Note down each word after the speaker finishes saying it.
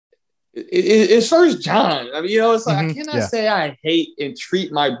It's First John. I mean, it's like I cannot Yeah. say I hate and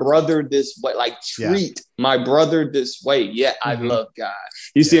treat my brother this way. Like treat my brother this way. Yeah, I love God.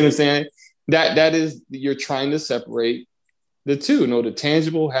 You see what I'm saying? That is, you're trying to separate the two. No, the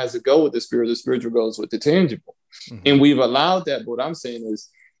tangible has to go with the spiritual goes with the tangible. And we've allowed that. But what I'm saying is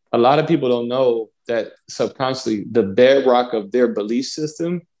a lot of people don't know that subconsciously the bedrock of their belief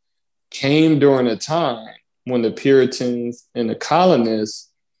system came during a time when the Puritans and the colonists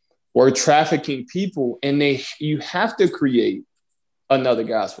were trafficking people, and you have to create another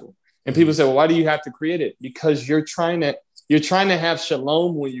gospel. And people say, well, why do you have to create it? Because you're trying to have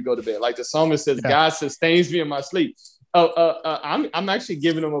shalom when you go to bed. Like the psalmist says, God sustains me in my sleep. I'm actually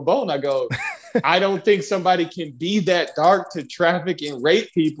giving them a bone. I go, I don't think somebody can be that dark to traffic and rape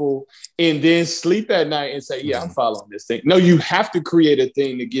people and then sleep at night and say, I'm following this thing. No, you have to create a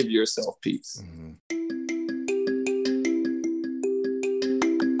thing to give yourself peace.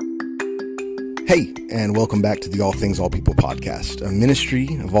 Hey, and welcome back to the All Things All People podcast, a ministry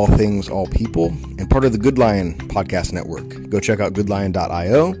of all things all people and part of the Good Lion podcast network. Go check out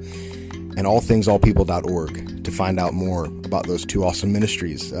goodlion.io and allthingsallpeople.org to find out more about those two awesome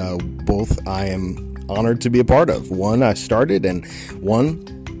ministries. Both I am honored to be a part of. One I started, and one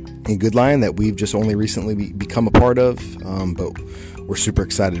in Good Lion that we've just only recently become a part of. But we're super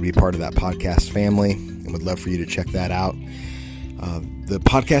excited to be a part of that podcast family and would love for you to check that out. The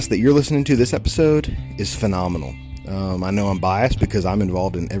podcast that you're listening to this episode is phenomenal. I know I'm biased because I'm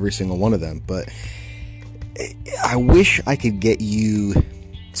involved in every single one of them, but I wish I could get you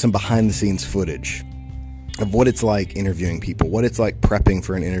some behind the scenes footage of what it's like interviewing people, what it's like prepping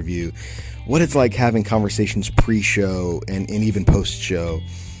for an interview, what it's like having conversations pre-show and even post-show,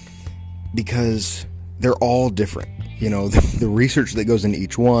 because they're all different. The research that goes into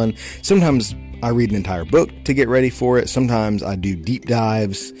each one. Sometimes I read an entire book to get ready for it. Sometimes I do deep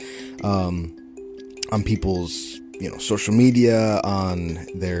dives on people's social media, on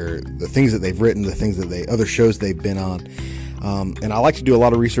the things that they've written, the things that other shows they've been on. And I like to do a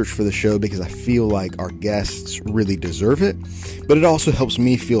lot of research for the show because I feel like our guests really deserve it. But it also helps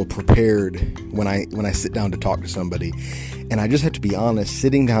me feel prepared when I sit down to talk to somebody. And I just have to be honest,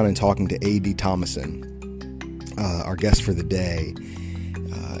 sitting down and talking to A.D. Thomason, our guest for the day,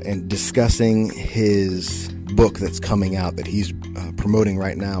 and discussing his book that's coming out that he's promoting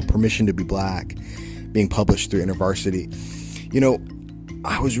right now, Permission to be Black, being published through InterVarsity.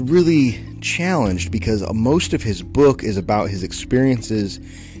 I was really challenged because most of his book is about his experiences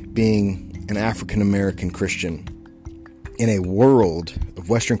being an African-American Christian in a world of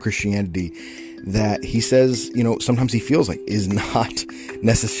Western Christianity that he says, sometimes he feels like is not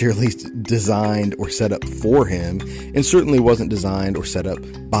necessarily designed or set up for him, and certainly wasn't designed or set up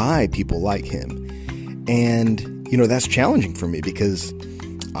by people like him. And, that's challenging for me because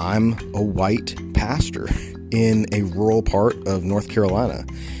I'm a white pastor in a rural part of North Carolina.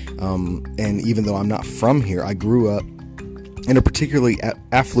 And even though I'm not from here, I grew up in a particularly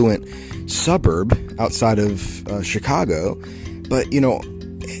affluent suburb outside of Chicago. But,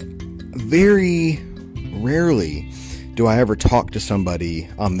 very rarely do I ever talk to somebody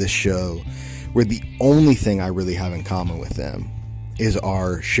on this show where the only thing I really have in common with them is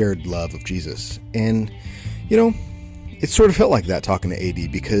our shared love of Jesus. And, it sort of felt like that talking to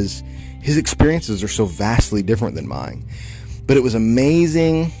AD because his experiences are so vastly different than mine. But it was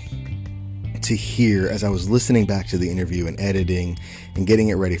amazing to hear as I was listening back to the interview and editing and getting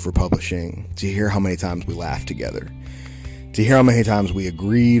it ready for publishing, to hear how many times we laughed together, to hear how many times we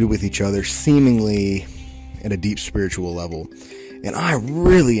agreed with each other seemingly at a deep spiritual level. And I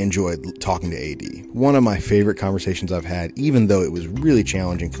really enjoyed talking to AD. One of my favorite conversations I've had, even though it was really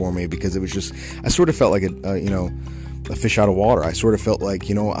challenging for me because it was just, I sort of felt like a fish out of water. I sort of felt like,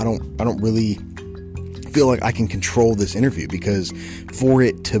 I don't really feel like I can control this interview, because for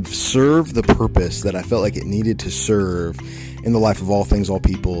it to serve the purpose that I felt like it needed to serve in the life of All Things All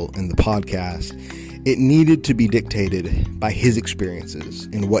People and the podcast, it needed to be dictated by his experiences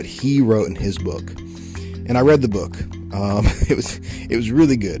and what he wrote in his book. And I read the book. It was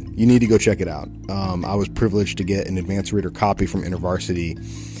really good. You need to go check it out. I was privileged to get an advanced reader copy from InterVarsity,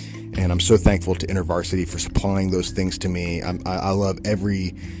 and I'm so thankful to InterVarsity for supplying those things to me. I love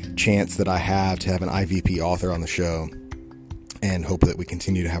every chance that I have to have an IVP author on the show, and hope that we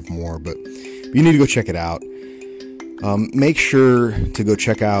continue to have more. But you need to go check it out. Make sure to go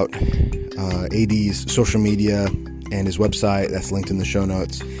check out AD's social media and his website. That's linked in the show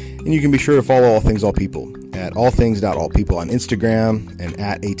notes. And you can be sure to follow All Things All People at allthings.allpeople on Instagram and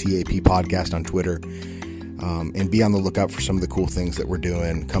at ATAP Podcast on Twitter. And be on the lookout for some of the cool things that we're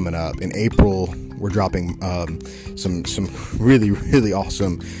doing coming up. In April, We're dropping some really, really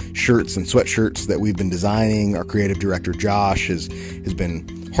awesome shirts and sweatshirts that we've been designing. Our creative director, Josh, has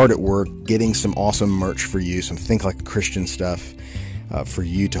been hard at work getting some awesome merch for you, some Think Like a Christian stuff for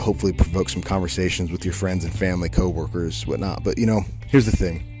you to hopefully provoke some conversations with your friends and family, coworkers, whatnot. But, here's the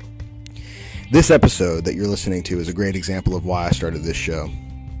thing. This episode that you're listening to is a great example of why I started this show,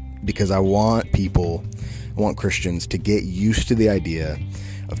 because I want Christians to get used to the idea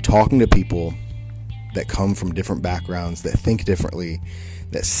of talking to people that come from different backgrounds, that think differently,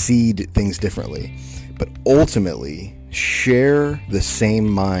 that see things differently, but ultimately share the same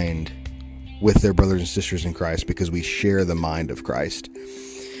mind with their brothers and sisters in Christ, because we share the mind of Christ.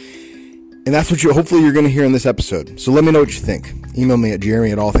 And that's what hopefully you're going to hear in this episode. So let me know what you think. Email me at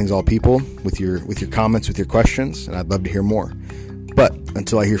jeremy@allthingsallpeople with your comments, with your questions, and I'd love to hear more. But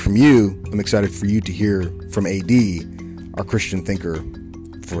until I hear from you, I'm excited for you to hear from AD, our Christian thinker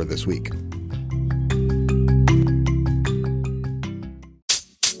for this week.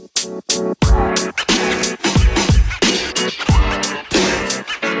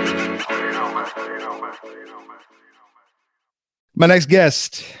 My next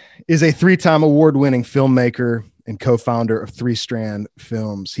guest is a 3-time award-winning filmmaker and co-founder of Three Strand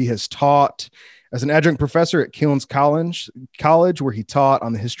Films. He has taught as an adjunct professor at Killins College, where he taught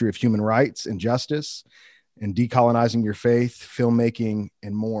on the history of human rights and justice and decolonizing your faith, filmmaking,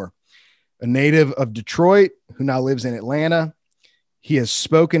 and more. A native of Detroit who now lives in Atlanta, he has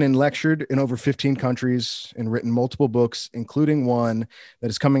spoken and lectured in over 15 countries and written multiple books, including one that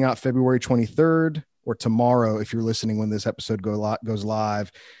is coming out February 23rd, or tomorrow, if you're listening when this episode goes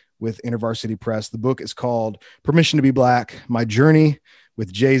live, with InterVarsity Press. The book is called Permission to be Black: My Journey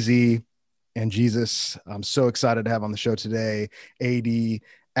with Jay-Z and Jesus. I'm so excited to have on the show today, AD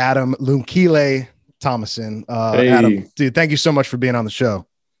Adam Lumkile Thomason. Hey. Adam, dude, thank you so much for being on the show.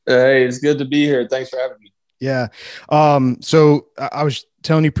 Hey, it's good to be here. Thanks for having me. Yeah. So I was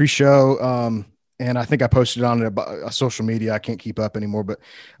telling you pre-show, and I think I posted on a social media. I can't keep up anymore, but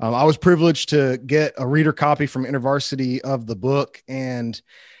I was privileged to get a reader copy from InterVarsity of the book, and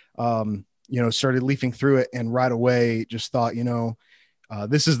started leafing through it, and right away just thought,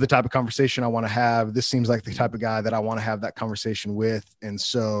 this is the type of conversation I want to have. This seems like the type of guy that I want to have that conversation with. And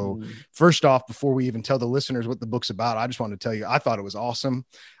so first off, before we even tell the listeners what the book's about, I just want to tell you, I thought it was awesome.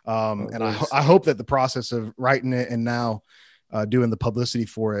 And I hope that the process of writing it and now doing the publicity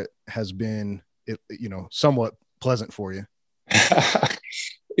for it has been, somewhat pleasant for you.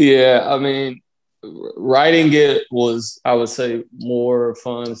 Yeah. I mean, writing it was, I would say, more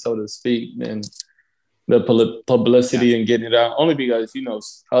fun, so to speak, than the publicity and getting it out, only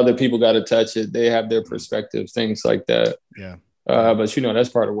because, other people got to touch it. They have their perspective, things like that. Yeah. But, that's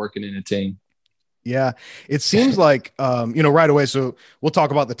part of working in a team. Yeah. It seems like, right away. So we'll talk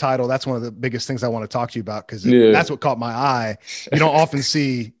about the title. That's one of the biggest things I want to talk to you about, because that's what caught my eye. You don't often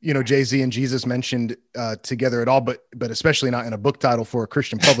see, Jay-Z and Jesus mentioned together at all, but especially not in a book title for a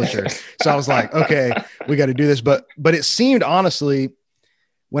Christian publisher. So I was like, okay, we got to do this. But it seemed, honestly,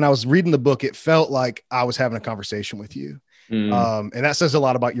 when I was reading the book, it felt like I was having a conversation with you. And that says a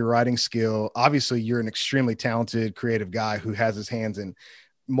lot about your writing skill. Obviously, you're an extremely talented, creative guy who has his hands in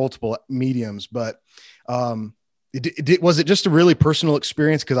multiple mediums, but was it just a really personal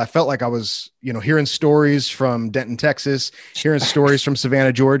experience? Because I felt like I was, hearing stories from Denton, Texas, hearing stories from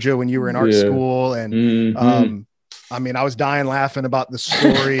Savannah, Georgia, when you were in art school, and I was dying laughing about the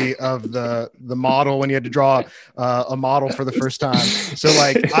story of the model when you had to draw a model for the first time. So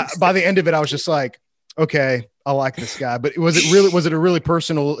by the end of it, I was just like, okay, I like this guy. But was it a really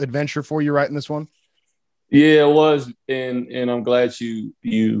personal adventure for you writing this one? Yeah, it was. And I'm glad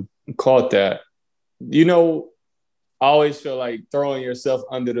you caught that. I always feel like throwing yourself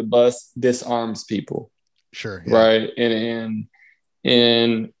under the bus disarms people. Sure. Yeah. Right. And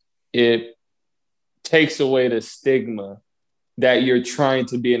it takes away the stigma that you're trying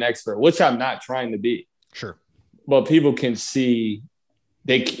to be an expert, which I'm not trying to be. Sure. But people can see,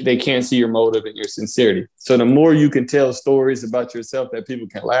 they can't see your motive and your sincerity. So the more you can tell stories about yourself that people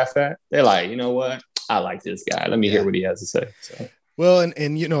can laugh at, they're like, you know what? I like this guy. Let me hear what he has to say. So. Well, and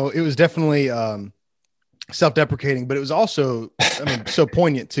it was definitely self-deprecating, but it was also, so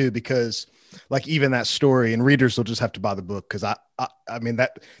poignant too, because even that story, and readers will just have to buy the book, because that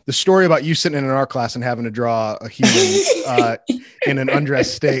the story about you sitting in an art class and having to draw a human in an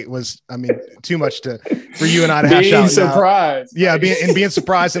undressed state was, too much for you and I to hash out. Being surprised. Yeah, being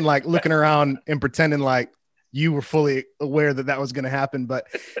surprised and looking around and pretending like you were fully aware that was going to happen. But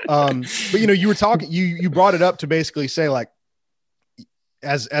you were talking, you brought it up to basically say,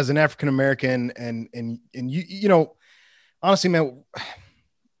 as an African-American and you honestly, man,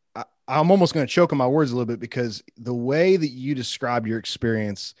 I'm almost going to choke on my words a little bit, because the way that you described your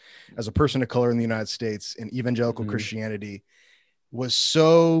experience as a person of color in the United States in evangelical Christianity was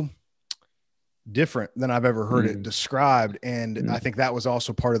so different than I've ever heard it described. And I think that was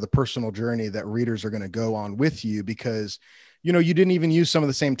also part of the personal journey that readers are going to go on with you, because, you know, you didn't even use some of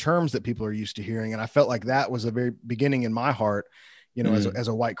the same terms that people are used to hearing. And I felt like that was a very beginning in my heart, you know, as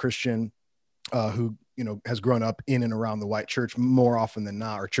a white Christian who, you know, has grown up in and around the white church more often than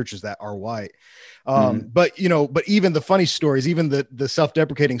not, or churches that are white. But, you know, but even the funny stories, even the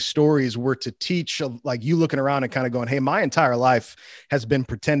self-deprecating stories were to teach, like you looking around and kind of going, hey, my entire life has been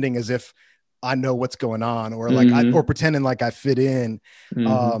pretending as if I know what's going on, or like, or pretending like I fit in.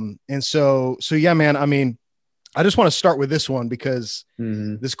 And so yeah, man, I mean, I just want to start with this one, because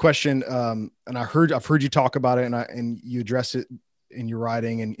this question, and I've heard you talk about it, and you address it in your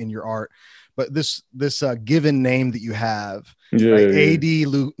writing and in your art, but this given name that you have, right? A.D.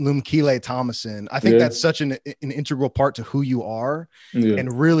 Lumkile Thomason. I think that's such an integral part to who you are,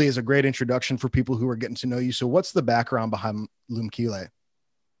 and really is a great introduction for people who are getting to know you. So what's the background behind Lumkile?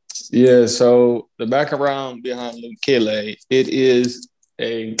 Yeah, so the background behind Lumkile, it is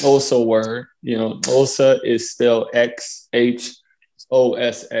a Xhosa word. You know, Xhosa is spelled Xhosa,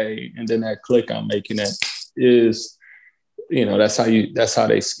 and then that click I'm making it is, you know, that's how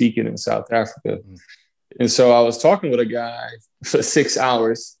they speak it in South Africa. And so I was talking with a guy for 6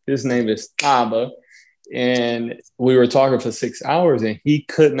 hours. His name is Thaba, and we were talking for 6 hours, and he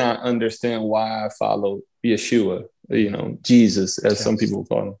could not understand why I followed Yeshua, you know, Jesus, as some people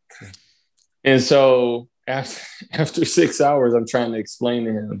call him. And so after 6 hours, I'm trying to explain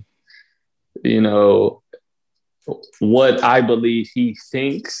to him, you know, what I believe he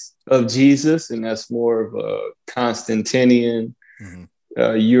thinks of Jesus, and that's more of a Constantinian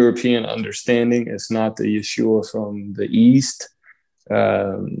European understanding. It's not the Yeshua from the East.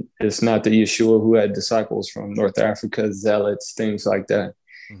 It's not the Yeshua who had disciples from North Africa, zealots, things like that.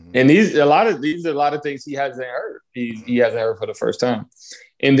 And these are a lot of things he hasn't heard. He hasn't heard for the first time.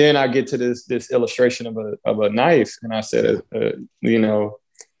 And then I get to this illustration of a knife, and I said, you know,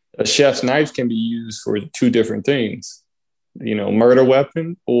 a chef's knife can be used for two different things, you know, murder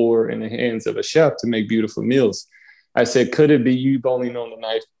weapon, or in the hands of a chef to make beautiful meals. I said, could it be you've only known the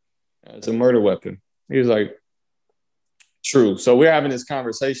knife as a murder weapon? He was like, true. So we're having this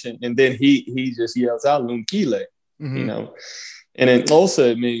conversation, and then he just yells out Lumkile, you know. And in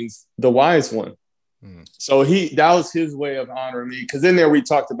Xhosa, it means the wise one. So that was his way of honoring me. Because in there we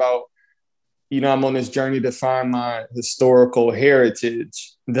talked about, you know, I'm on this journey to find my historical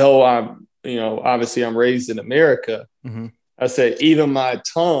heritage. Though I'm, you know, obviously I'm raised in America. I said, even my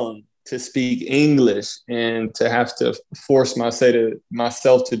tongue to speak English and to have to force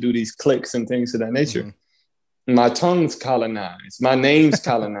myself to do these clicks and things of that nature. My tongue's colonized. My name's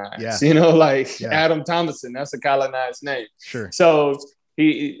colonized. You know, like Adam Thomason, that's a colonized name. So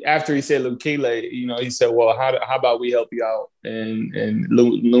after he said Lumkile, you know, he said, well, how about we help you out? And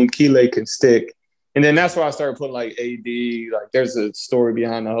Lumkile can stick. And then that's why I started putting like AD, like there's a story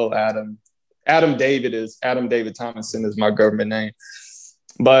behind the whole Adam David Thomason is my government name.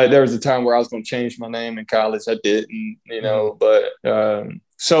 But there was a time where I was going to change my name in college. I didn't, you know, but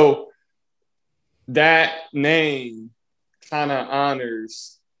so that name kind of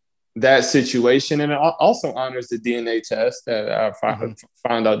honors that situation, and it also honors the DNA test that I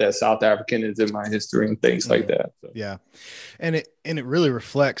found out that South African is in my history and things like that. So. Yeah, and it really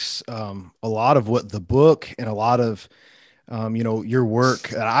reflects a lot of what the book and a lot of you know, your work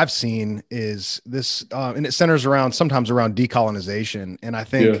that I've seen is this, and it centers sometimes around decolonization. And I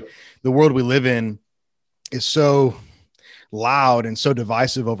think the world we live in is so loud and so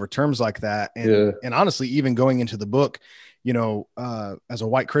divisive over terms like that. And honestly, even going into the book, you know, as a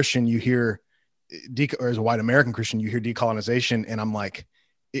white Christian, you hear or as a white American Christian, you hear decolonization. And I'm like,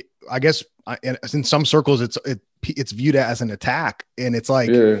 I guess in some circles, it's viewed as an attack. And it's like,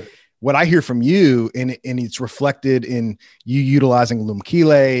 what I hear from you, and it's reflected in you utilizing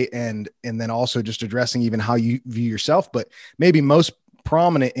Lumkile and then also just addressing even how you view yourself, but maybe most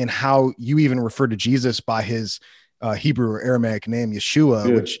prominent in how you even refer to Jesus by his Hebrew or Aramaic name,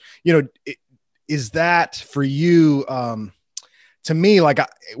 Yeshua, which, you know, is that for you? To me, like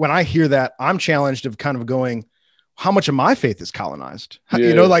when I hear that, I'm challenged of kind of going, how much of my faith is colonized?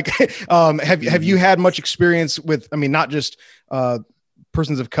 You know, like, have you had much experience with, I mean, not just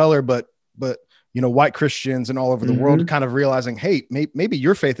persons of color, but, you know, white Christians and all over the world kind of realizing, hey, maybe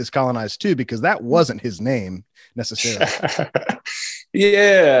your faith is colonized too, because that wasn't his name necessarily.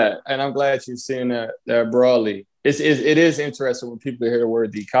 Yeah. And I'm glad you're seeing that broadly. It is interesting when people hear the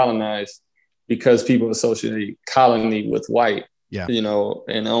word decolonized, because people associate colony with white. Yeah. You know,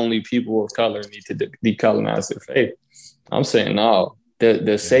 and only people of color need to decolonize their faith. I'm saying no.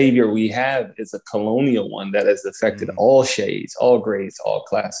 The savior we have is a colonial one that has affected all shades, all grades, all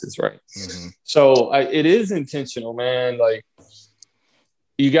classes, right? So it is intentional, man. Like,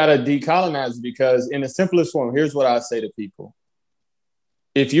 you got to decolonize, because in the simplest form, here's what I say to people.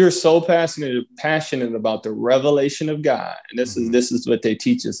 If you're so passionate about the revelation of God, and this is what they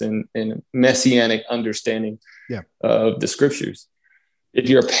teach us in messianic understanding of the scriptures. If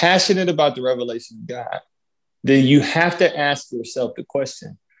you're passionate about the revelation of God, then you have to ask yourself the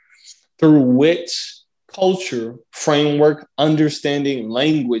question, through which culture, framework, understanding,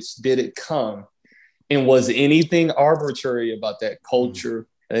 language did it come? And was anything arbitrary about that culture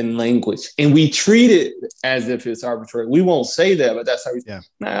and language? And we treat it as if it's arbitrary. We won't say that, but that's how we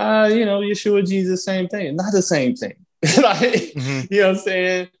you know, Yeshua, Jesus, same thing. Not the same thing. Like, you know what I'm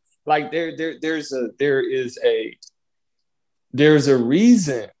saying? Like there's a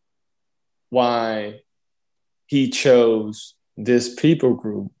reason why he chose this people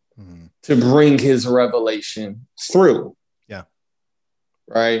group to bring his revelation through. Yeah.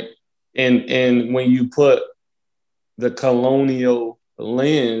 Right. And when you put the colonial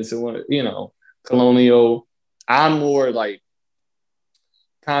lens, you know, colonial, I'm more like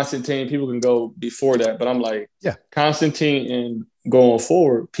Constantine. People can go before that, but I'm like, Constantine and going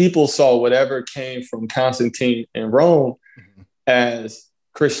forward, people saw whatever came from Constantine and Rome as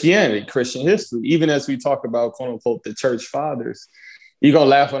Christianity, Christian history. Even as we talk about, quote unquote, the church fathers, you're going to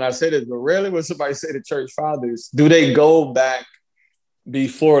laugh when I say this, but rarely when somebody say the church fathers, do they go back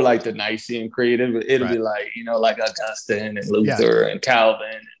before like the Nicene Creed. It'll be like, you know, like Augustine and Luther and Calvin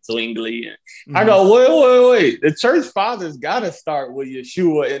and Zwingli. And I go, wait. The church fathers got to start with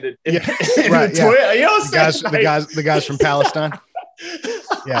Yeshua in the in the 12. You know what I'm saying? The guys from Palestine.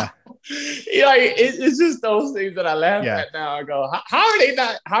 Yeah. Like it's just those things that I laugh at now. I go, how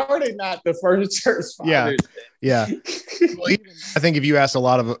are they not the first church fathers? Yeah. Well, even, I think if you asked a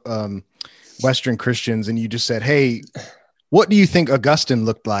lot of Western Christians and you just said, hey, what do you think Augustine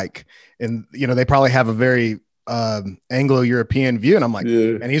looked like? And, you know, they probably have a very Anglo-European view. And I'm like,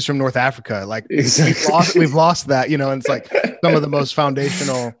 and he's from North Africa. Like we've lost that, you know, and it's like some of the most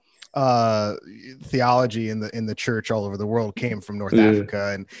foundational theology in the church all over the world came from North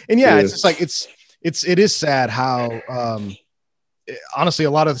Africa. And it's just like, it is sad how, honestly,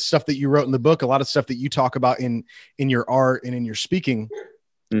 a lot of the stuff that you wrote in the book, a lot of stuff that you talk about in your art and in your speaking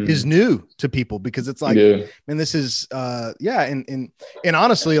is new to people, because it's like, man, this is, and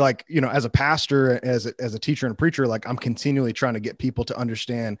honestly, like, you know, as a pastor, as a teacher and a preacher, like I'm continually trying to get people to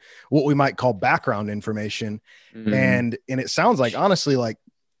understand what we might call background information. And it sounds like, honestly, like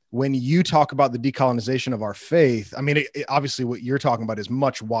when you talk about the decolonization of our faith, I mean, it, obviously what you're talking about is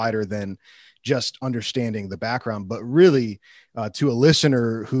much wider than just understanding the background, but really to a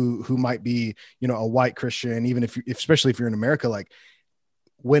listener who might be, you know, a white Christian, even especially if you're in America, like,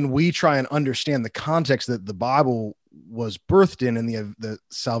 when we try and understand the context that the Bible was birthed in and the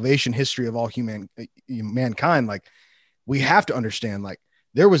salvation history of all mankind, like we have to understand, like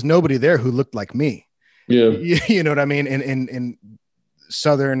there was nobody there who looked like me. Yeah. You know what I mean? And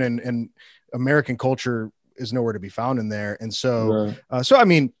Southern and American culture is nowhere to be found in there. And so, I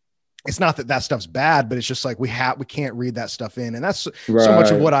mean, it's not that stuff's bad, but it's just like we can't read that stuff in. And that's so much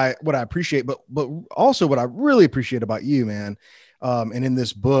of what I appreciate, but also what I really appreciate about you, man. And in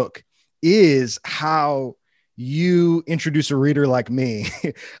this book is how you introduce a reader like me,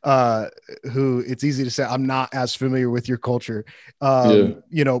 who it's easy to say, I'm not as familiar with your culture,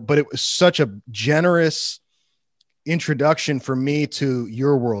 you know, but it was such a generous introduction for me to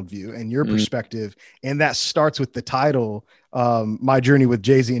your worldview and your perspective. And that starts with the title, My Journey with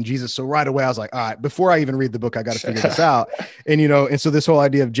Jay-Z and Jesus. So right away I was like, all right, before I even read the book, I got to figure this out. And, you know, and so this whole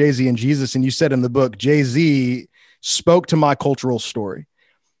idea of Jay-Z and Jesus, and you said in the book, Jay-Z spoke to my cultural story.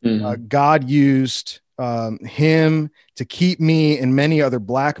 God used him to keep me and many other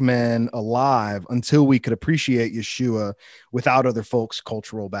Black men alive until we could appreciate Yeshua without other folks'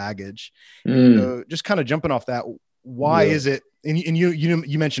 cultural baggage. So just kind of jumping off that, why is it? And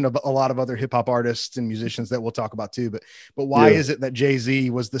you mentioned a lot of other hip hop artists and musicians that we'll talk about too, but why is it that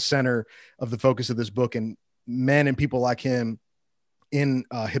Jay-Z was the center of the focus of this book, and men and people like him in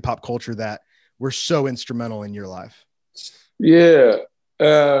hip hop culture that were so instrumental in your life? Yeah.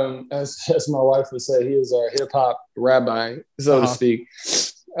 As my wife would say, he is our hip hop rabbi, so to speak.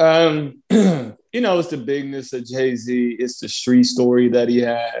 You know, it's the bigness of Jay-Z. It's the street story that he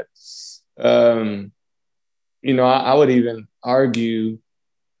had. You know, I would even argue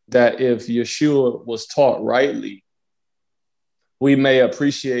that if Yeshua was taught rightly, we may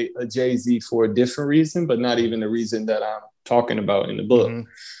appreciate a Jay-Z for a different reason, but not even the reason that I'm talking about in the book.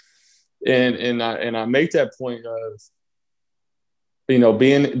 And I make that point of, you know,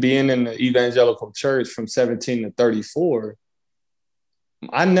 being in the evangelical church from 17 to 34,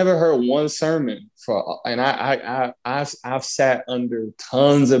 I never heard one sermon and I've sat under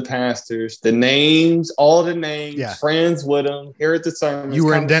tons of pastors, all the names, friends with them, here at the sermons. You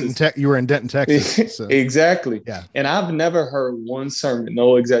were in Denton, Texas. So. Exactly. Yeah. And I've never heard one sermon,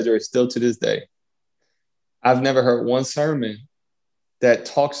 no exaggeration, still to this day. I've never heard one sermon that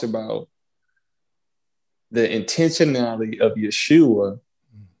talks about the intentionality of Yeshua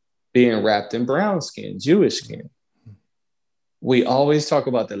being wrapped in brown skin, Jewish skin. We always talk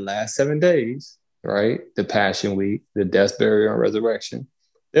about the last 7 days, right? The Passion Week, the death, burial, and resurrection.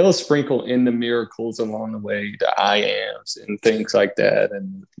 They'll sprinkle in the miracles along the way, the I ams and things like that,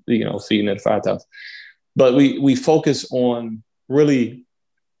 and, you know, feeding the 5,000. But we focus on really,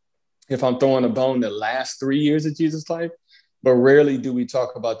 if I'm throwing a bone, the last 3 years of Jesus' life, but rarely do we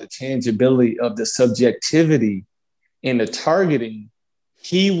talk about the tangibility of the subjectivity and the targeting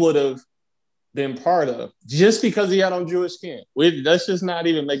he would have been part of just because he had on Jewish skin. Let's just not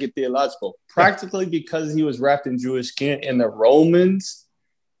even make it theological. Practically because he was wrapped in Jewish skin and the Romans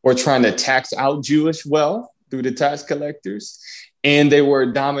were trying to tax out Jewish wealth through the tax collectors, and they were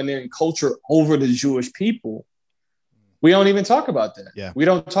a dominant culture over the Jewish people. We don't even talk about that. Yeah. We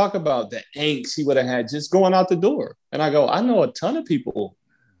don't talk about the angst he would have had just going out the door. And I go, I know a ton of people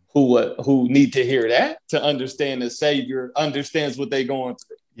who need to hear that to understand the Savior understands what they're going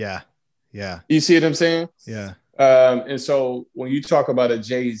through. Yeah. Yeah. You see what I'm saying? Yeah. And so when you talk about a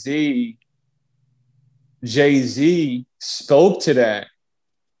Jay-Z spoke to that.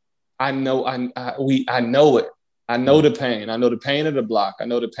 I know it. I know the pain. I know the pain of the block. I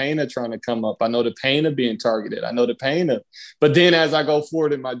know the pain of trying to come up. I know the pain of being targeted. I know the pain of, but then as I go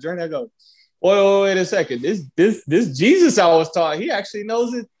forward in my journey, I go, wait a second. This Jesus I was taught, he actually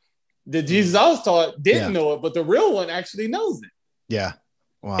knows it. The Jesus I was taught didn't know it, but the real one actually knows it. Yeah.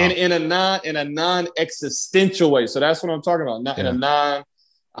 Wow. In a non-existential way. So that's what I'm talking about. Not in a non,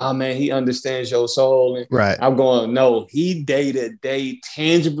 oh man, he understands your soul. And right. I'm going, no, he day to day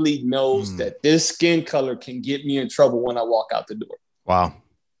tangibly knows that this skin color can get me in trouble when I walk out the door. Wow.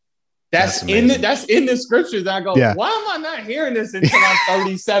 That's in the scriptures. I go, why am I not hearing this until I'm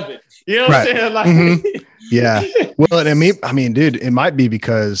 37? You know what I'm saying? Like, yeah. Well, and I mean, dude, it might be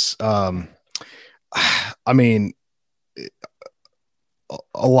because, I mean,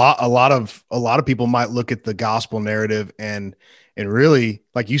 a lot of people might look at the gospel narrative and really,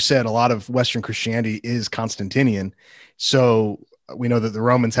 like you said, a lot of Western Christianity is Constantinian. So we know that the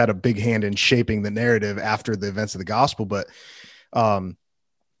Romans had a big hand in shaping the narrative after the events of the gospel, but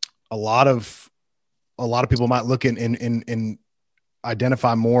a lot of people might look and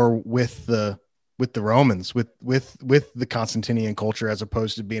identify more with the Romans, with the Constantinian culture, as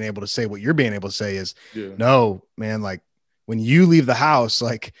opposed to being able to say what you're being able to say is, no, man, like when you leave the house,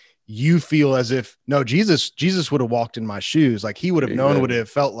 like you feel as if, no, Jesus would have walked in my shoes. Like he would have known what it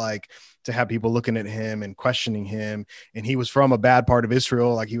felt like to have people looking at him and questioning him. And he was from a bad part of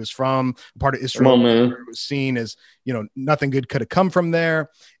Israel. Like he was from a part of Israel where it was seen as, you know, nothing good could have come from there.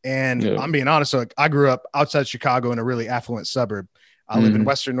 And I'm being honest. So like, I grew up outside Chicago in a really affluent suburb. I live in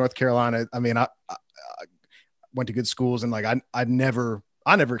Western North Carolina. I mean, I went to good schools and like, I never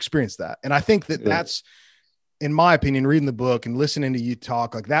experienced that. And I think that that's, in my opinion, reading the book and listening to you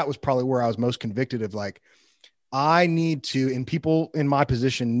talk, like that was probably where I was most convicted of, like, I need to, and people in my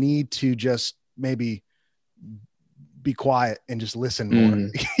position need to just maybe be quiet and just listen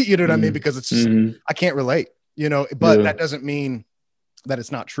more. You know what I mean? Because it's just, I can't relate, you know, but that doesn't mean that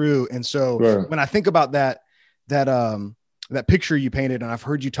it's not true. And so when I think about that picture you painted, and I've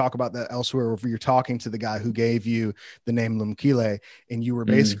heard you talk about that elsewhere, where you're talking to the guy who gave you the name Lumkile, and you were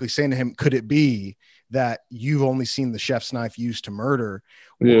basically saying to him, could it be that you've only seen the chef's knife used to murder?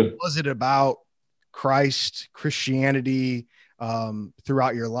 What was it about Christ, Christianity,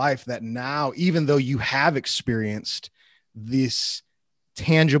 throughout your life that now, even though you have experienced this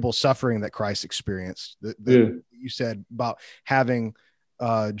tangible suffering that Christ experienced, you said about having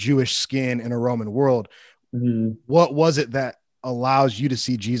Jewish skin in a Roman world, what was it that allows you to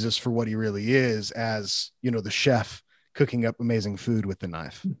see Jesus for what he really is, as, you know, the chef cooking up amazing food with the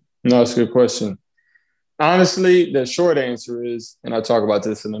knife? No, that's a good question. Honestly, the short answer is, and I talk about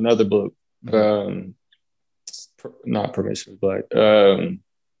this in another book, not Permission, but what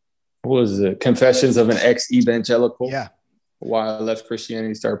was it? Confessions of an Ex-Evangelical. Yeah. Why I left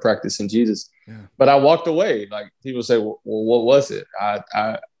Christianity, started practicing Jesus. Yeah. But I walked away. Like people say, well, what was it?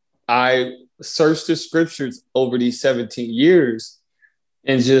 I searched the scriptures over these 17 years,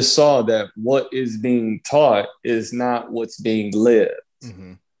 and just saw that what is being taught is not what's being lived.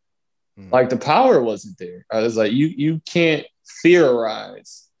 Mm-hmm. Mm-hmm. Like the power wasn't there. I was like, you can't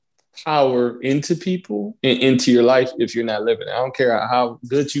theorize power into people and into your life if you're not living it. I don't care how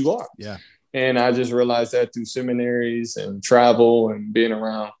good you are. Yeah. And I just realized that through seminaries and travel and being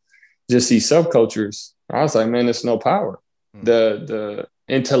around just these subcultures. I was like, man, there's no power. Mm-hmm. The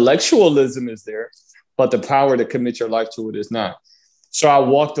intellectualism is there, but the power to commit your life to it is not. So I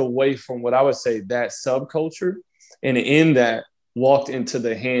walked away from what I would say that subculture, and in that walked into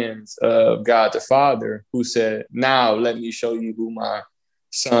the hands of God the Father, who said, now let me show you who my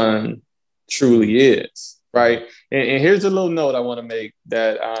son truly is, right? And here's a little note I want to make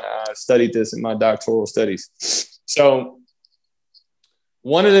that I studied this in my doctoral studies. So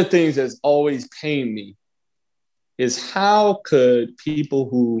one of the things that's always pained me is how could people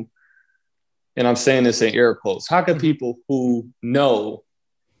who, and I'm saying this in air quotes, how could people who know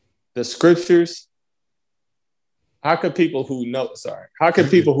the scriptures, how could people who know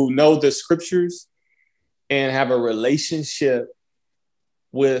the scriptures and have a relationship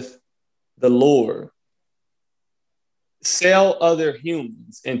with the Lord sell other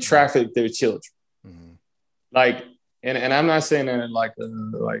humans and traffic their children? Mm-hmm. Like, and I'm not saying that like,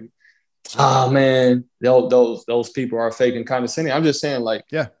 oh man, those people are fake and condescending. I'm just saying like,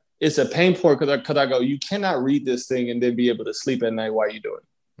 yeah, it's a pain point because I go, you cannot read this thing and then be able to sleep at night while you do it.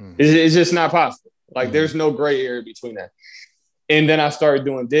 Mm-hmm. It's just not possible. Like mm-hmm. There's no gray area between that. And then I started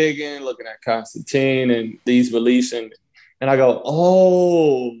doing digging, looking at Constantine and these beliefs, and I go,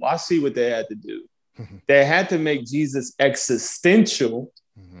 oh, I see what they had to do. Mm-hmm. They had to make Jesus existential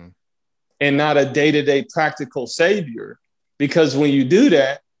mm-hmm. and not a day-to-day practical savior, because when you do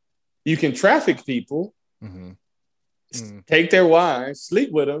that, you can traffic people. Mm-hmm. Mm-hmm. Take their wives,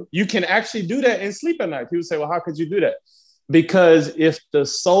 sleep with them. You can actually do that and sleep at night. People say, well, how could you do that? Because if the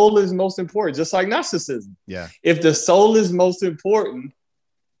soul is most important, just like Gnosticism, if the soul is most important,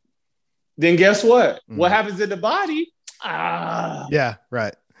 then guess what? Mm-hmm. What happens in the body? Yeah,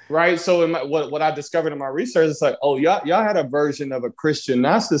 right. Right. So what I discovered in my research is like, oh, y'all had a version of a Christian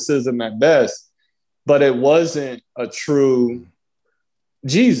Gnosticism at best, but it wasn't a true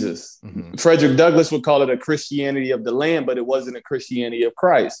Jesus. Mm-hmm. Frederick Douglass would call it a Christianity of the land, but it wasn't a Christianity of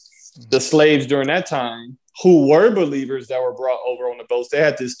Christ. Mm-hmm. The slaves during that time who were believers that were brought over on the boats, they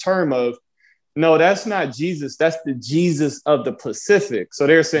had this term of, no, that's not Jesus. That's the Jesus of the Pacific. So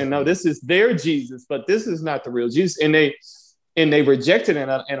they're saying, no, this is their Jesus, but this is not the real Jesus. And they rejected it.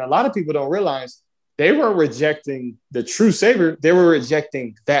 And a lot of people don't realize they were rejecting the true savior. They were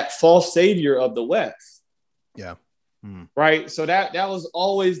rejecting that false savior of the West. Yeah. Mm. Right. So that was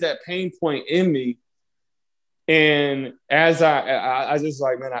always that pain point in me. And as I just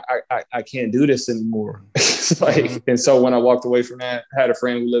like, man, I can't do this anymore. It's like, mm-hmm. And so when I walked away from that, I had a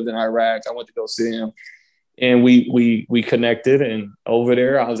friend who lived in Iraq. I went to go see him, and we connected. And over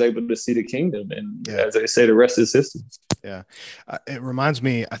there, I was able to see the kingdom. And as they say, the rest is history. Yeah, it reminds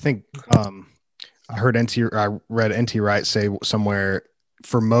me. I think I read N.T. Wright say somewhere,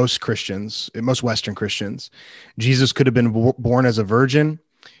 for most Christians, most Western Christians, Jesus could have been born as a virgin,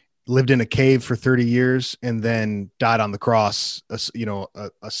 lived in a cave for 30 years, and then died on the cross, a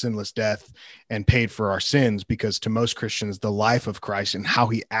sinless death, and paid for our sins, because to most Christians, the life of Christ and how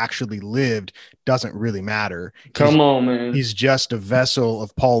he actually lived doesn't really matter. Come on, man. He's just a vessel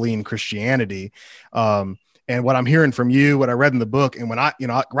of Pauline Christianity. And what I'm hearing from you, what I read in the book, and when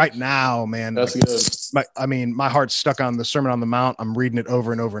right now, man, that's good. My heart's stuck on the Sermon on the Mount. I'm reading it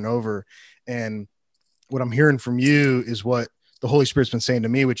over and over and over. And what I'm hearing from you is what the Holy Spirit's been saying to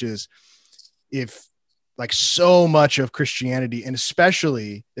me, which is, if like so much of Christianity, and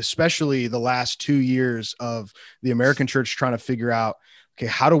especially the last 2 years of the American church trying to figure out, okay,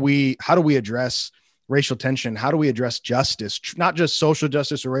 how do we address racial tension? How do we address justice? Not just social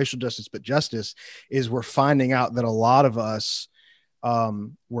justice or racial justice, but justice, is we're finding out that a lot of us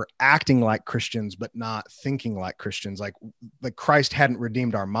were acting like Christians, but not thinking like Christians. Like Christ hadn't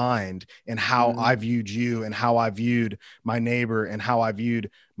redeemed our mind, and how I viewed you, and how I viewed my neighbor, and how I viewed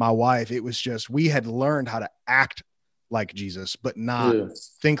my wife. It was just, we had learned how to act like Jesus, but not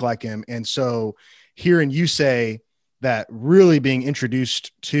think like him. And so hearing you say that, really being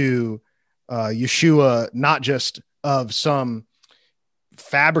introduced to Yeshua, not just of some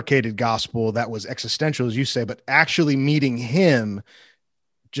fabricated gospel that was existential, as you say, but actually meeting him,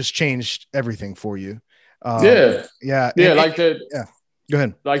 just changed everything for you. Go ahead. Like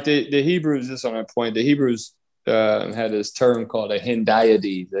the Hebrews, just on that point, the Hebrews had this term called a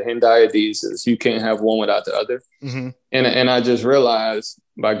hendiades. The hendiades is you can't have one without the other. Mm-hmm. And I just realized,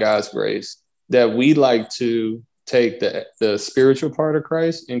 by God's grace, that we like to take the spiritual part of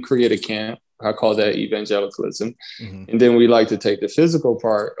Christ and create a camp. I call that evangelicalism. Mm-hmm. And then we like to take the physical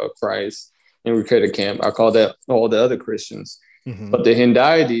part of Christ and we create a camp. I call that all the other Christians. Mm-hmm. But the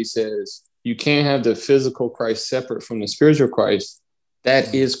Hindaidi says you can't have the physical Christ separate from the spiritual Christ.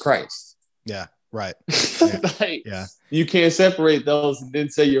 That is Christ. Yeah, right. Yeah. Like, you can't separate those and then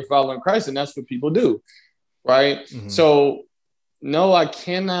say you're following Christ. And that's what people do. Right. Mm-hmm. So, no, I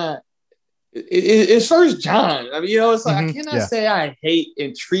cannot. It's First John. I mean, it's like I cannot say I hate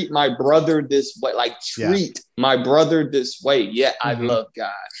and treat my brother this way. Like treat my brother this way. Yeah, I love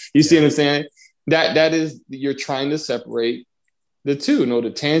God. You see what I'm saying? That is, you're trying to separate the two. No, the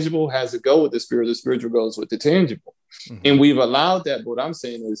tangible has to go with the spirit. The spiritual goes with the tangible. Mm-hmm. And we've allowed that. But what I'm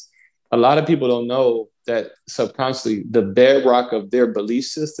saying is a lot of people don't know that subconsciously the bedrock of their belief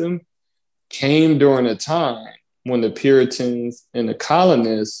system came during a time when the Puritans and the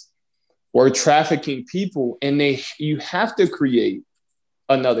colonists were trafficking people, and you have to create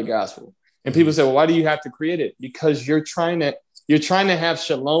another gospel. And people say, well, why do you have to create it? Because you're trying to have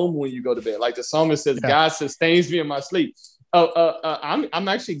shalom when you go to bed. Like the psalmist says, God sustains me in my sleep. I'm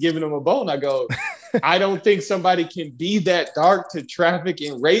actually giving them a bone. I go, I don't think somebody can be that dark to traffic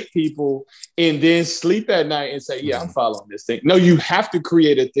and rape people and then sleep at night and say, I'm following this thing. No, you have to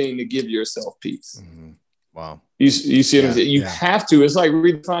create a thing to give yourself peace. Mm-hmm. Wow. You see what I'm saying? You have to. It's like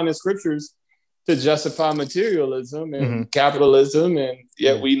redefining scriptures to justify materialism and capitalism. And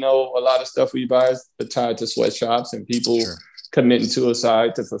yet we know a lot of stuff we buy is tied to sweatshops and people committing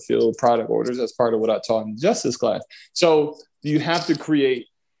suicide to fulfill product orders. That's part of what I taught in justice class. So you have to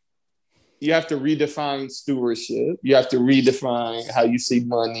redefine stewardship. You have to redefine how you see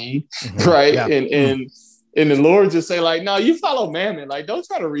money, right? Yeah. And the Lord just say like, no, you follow mammon. Like, don't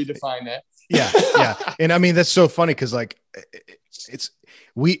try to redefine that. Yeah. And I mean, that's so funny. Cause like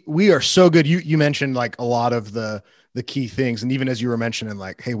we are so good. You mentioned like a lot of the key things. And even as you were mentioning,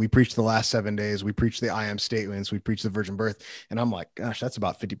 like, hey, we preached the last 7 days, we preached the I am statements, we preached the virgin birth. And I'm like, gosh, that's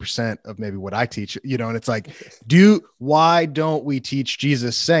about 50% of maybe what I teach, and it's like, why don't we teach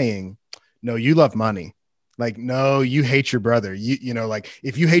Jesus saying, no, you love money. Like, no, you hate your brother. Like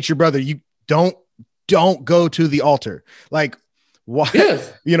if you hate your brother, you don't go to the altar. Like, why,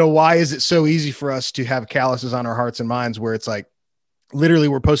 why is it so easy for us to have calluses on our hearts and minds where it's like, literally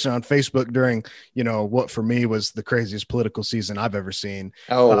we're posting on Facebook during, what for me was the craziest political season I've ever seen.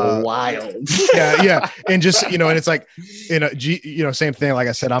 Oh, wild. Yeah. And just, and it's like, same thing. Like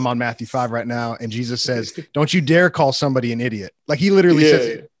I said, I'm on Matthew 5 right now. And Jesus says, don't you dare call somebody an idiot. Like he literally says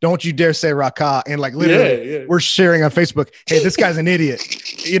it. Don't you dare say Raka. And like, literally we're sharing on Facebook, hey, this guy's an idiot,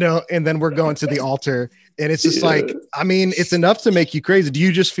 and then we're going to the altar. And it's just like, I mean, it's enough to make you crazy. Do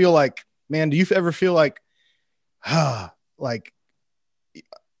you just feel like, man, do you ever feel like, like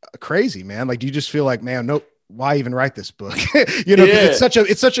crazy, man? Like, do you just feel like, man, nope, why even write this book?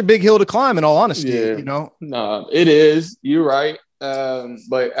 It's such a big hill to climb in all honesty, No, it is. You're right.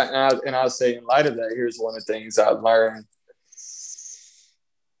 But I'll say in light of that, here's one of the things I've learned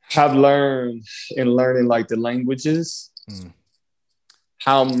in learning like the languages,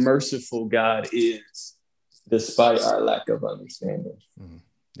 how merciful God is despite our lack of understanding.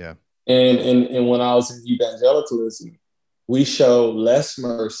 Yeah. And when I was in evangelicalism, we show less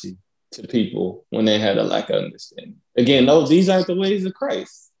mercy to people when they had a lack of understanding. Again, no, these aren't the ways of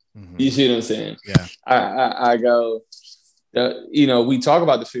Christ. You see what I'm saying? Yeah. I go, we talk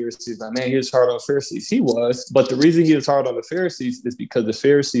about the Pharisees. Like, man, he was hard on the Pharisees. He was. But the reason he was hard on the Pharisees is because the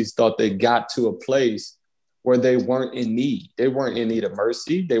Pharisees thought they got to a place where they weren't in need. They weren't in need of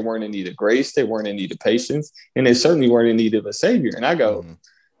mercy. They weren't in need of grace. They weren't in need of patience. And they certainly weren't in need of a savior. And I go,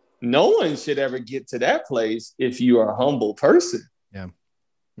 no one should ever get to that place if you are a humble person. Yeah.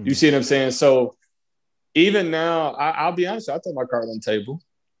 You see what I'm saying? So even now, I'll be honest, I throw my card on the table.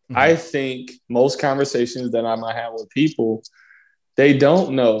 I think most conversations that I might have with people, they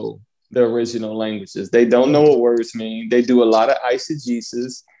don't know the original languages. They don't know what words mean. They do a lot of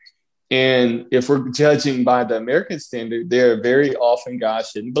eisegesis. And if we're judging by the American standard, they're very often God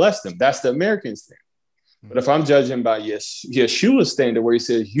shouldn't bless them. That's the American standard. But if I'm judging by Yeshua's standard, where he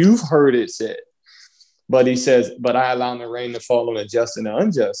says, you've heard it said, but he says, but I allow the rain to fall on the just and the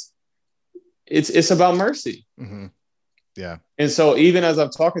unjust. It's about mercy. Yeah. And so even as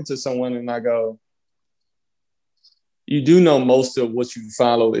I'm talking to someone and I go, you do know most of what you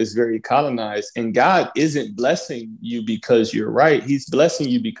follow is very colonized, and God isn't blessing you because you're right. He's blessing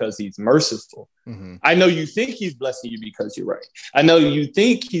you because he's merciful. I know you think he's blessing you because you're right. I know you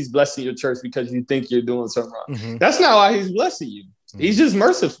think he's blessing your church because you think you're doing something wrong. That's not why he's blessing you. He's just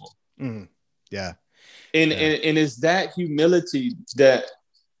merciful. Yeah. And it's that humility that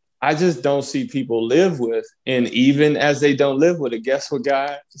I just don't see people live with. And even as they don't live with it, guess what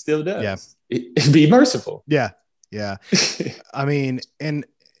God still does? Yeah. Be merciful. Yeah. Yeah. I mean, and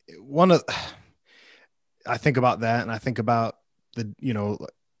I think about that, and I think about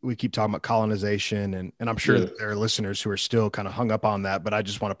we keep talking about colonization, and I'm sure that there are listeners who are still kind of hung up on that, but I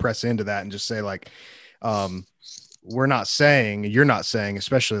just want to press into that and just say, like, you're not saying,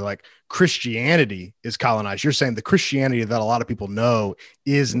 especially like Christianity is colonized. You're saying the Christianity that a lot of people know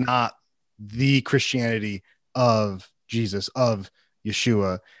is not the Christianity of Jesus, of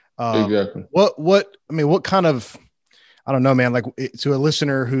Yeshua. Exactly. What kind of, I don't know, man, like to a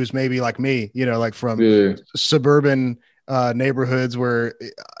listener who's maybe like me, like from suburban neighborhoods where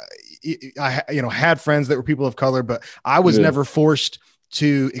I had friends that were people of color, but I was never forced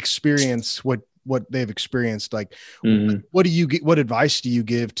to experience what they've experienced. Like, what advice do you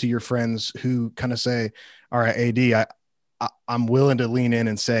give to your friends who kind of say, all right, AD, I'm willing to lean in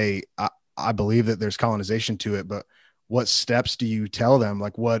and say, I believe that there's colonization to it, but what steps do you tell them?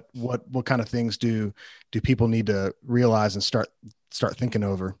 Like what kind of things do people need to realize and start thinking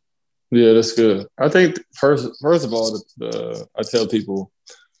over? Yeah, that's good. I think first of all, I tell people,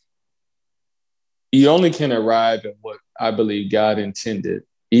 you only can arrive at what I believe God intended,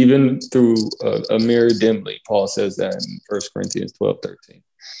 even through a mirror dimly. Paul says that in 1 Corinthians 12:13.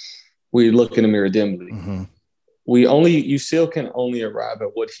 We look in the mirror dimly. Mm-hmm. You still can only arrive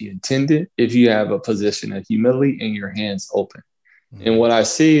at what he intended if you have a position of humility and your hands open. Mm-hmm. And what I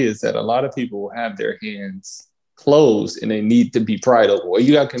see is that a lot of people will have their hands closed and they need to be pried over. Well,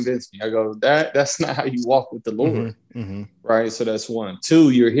 you got to convince me. I go, that's not how you walk with the Lord. Mm-hmm. Right. So that's one.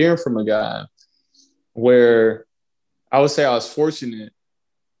 Two, you're hearing from a guy where I would say I was fortunate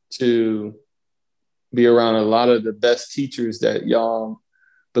to be around a lot of the best teachers that y'all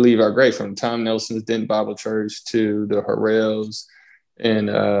believe are great, from Tom Nelson's Denton Bible Church to the Harrells and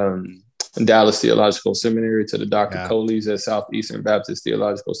Dallas Theological Seminary to the Dr. Coley's at Southeastern Baptist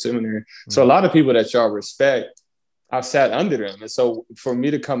Theological Seminary. Mm-hmm. So a lot of people that y'all respect, I've sat under them. And so for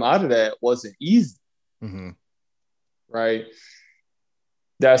me to come out of that wasn't easy. Mm-hmm. Right?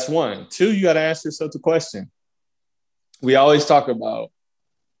 That's one. Two, you got to ask yourself the question. We always talk about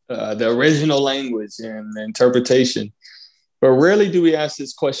the original language and the interpretation, but rarely do we ask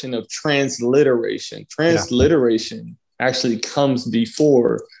this question of transliteration. Transliteration actually comes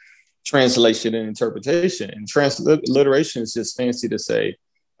before translation and interpretation. And transliteration is just fancy to say,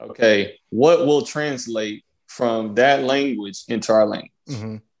 okay, what will translate from that language into our language,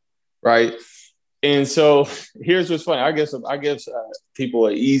 mm-hmm. right? And so here's what's funny. I guess people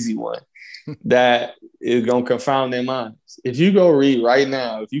an easy one that is going to confound their minds. If you go read right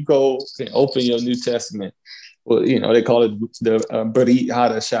now, if you go and open your New Testament, well, they call it the Berit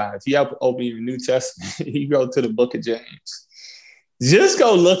Hadashah. If you open your New Testament, you go to the book of James. Just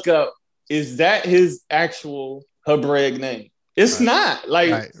go look up, is that his actual Hebraic name? It's not.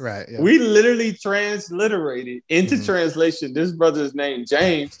 Like, we literally transliterated into translation this brother's name,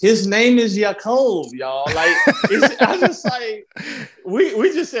 James. His name is Yaakov, y'all. Like, I just like,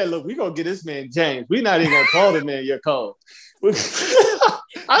 we just said, look, we're going to get this man James. We're not even going to call the man Yaakov.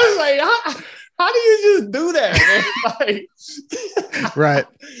 I was like, how do you just do that, man? Like, right.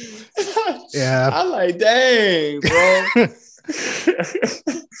 Yeah. I'm like, dang, bro.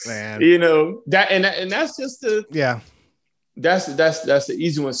 Man. That and that's just that's the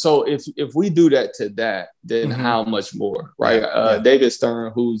easy one. So if we do that to that, then how much more, right? David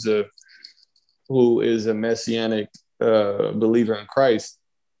Stern, who is a messianic believer in Christ,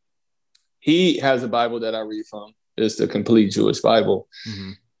 he has a Bible that I read from. It's the Complete Jewish Bible.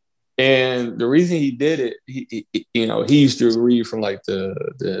 Mm-hmm. And the reason he did it, he used to read from like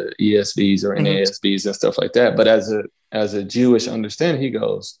the ESVs or NASBs and stuff like that. But as a Jewish understanding, he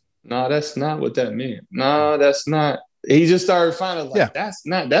goes, no, that's not what that meant. No, that's not. He just started finding that's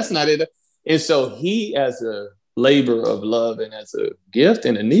not it. And so he, as a labor of love and as a gift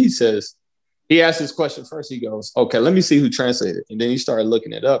and a need, he asked this question first. He goes, okay, let me see who translated. And then he started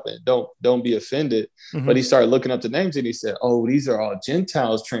looking it up, and don't be offended. Mm-hmm. But he started looking up the names, and he said, oh, these are all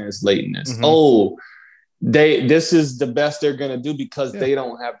Gentiles translating this. Mm-hmm. Oh, this is the best they're going to do because they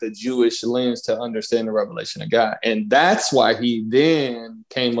don't have the Jewish lens to understand the revelation of God. And that's why he then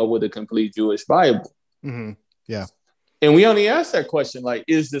came up with a Complete Jewish Bible. Mm-hmm. Yeah. And we only ask that question, like,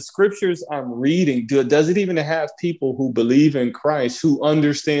 is the scriptures I'm reading, does it even have people who believe in Christ, who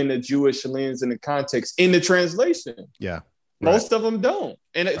understand the Jewish lens and the context in the translation? Yeah. Most of them don't.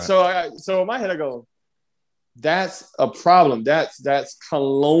 And so in my head, I go, that's a problem. That's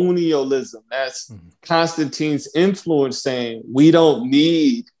colonialism. That's Constantine's influence saying we don't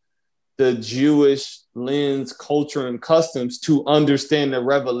need the Jewish lens, culture, and customs to understand the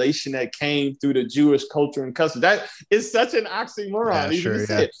revelation that came through the Jewish culture and customs. That is such an oxymoron, even to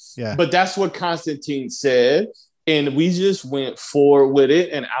say it. Yeah. But that's what Constantine said. And we just went forward with it,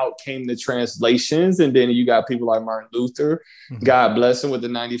 and out came the translations. And then you got people like Martin Luther, God bless him, with the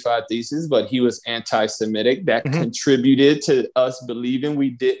 95 Theses, but he was anti-Semitic. That contributed to us believing we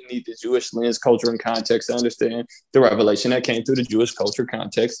didn't need the Jewish lens, culture, and context to understand the revelation that came through the Jewish culture,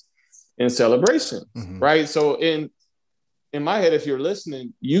 context, and celebration, right? So in my head, if you're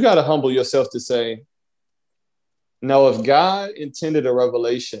listening, you got to humble yourself to say, no, if God intended a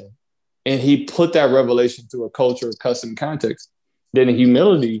revelation, and he put that revelation through a culture, custom, context, then in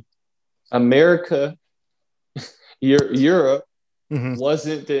humility, America, Europe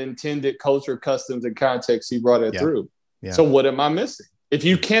wasn't the intended culture, customs, and context he brought it through. Yeah. So what am I missing? If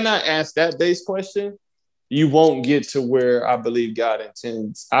you cannot ask that base question, you won't get to where I believe God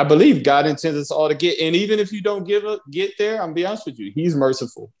intends. I believe God intends us all to get. And even if you don't get there, I'm be honest with you, he's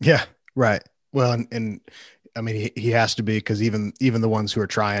merciful. Yeah, right. Well, and I mean, he has to be, because even the ones who are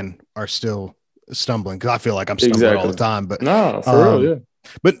trying are still stumbling, because I feel like I'm stumbling all the time. But no, for real, yeah.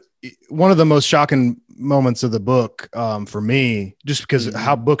 But one of the most shocking moments of the book for me, just because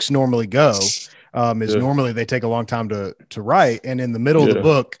how books normally go, is normally they take a long time to write. And in the middle of the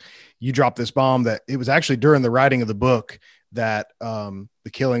book, you drop this bomb that it was actually during the writing of the book that the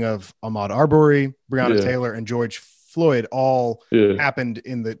killing of Ahmaud Arbery, Breonna Taylor, and George Floyd all happened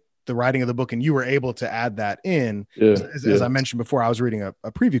in the writing of the book, and you were able to add that in. As I mentioned before, I was reading a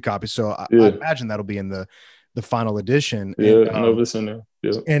preview copy, so I imagine that'll be in the final edition. And, I know this in there.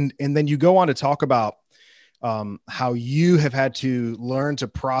 And then you go on to talk about how you have had to learn to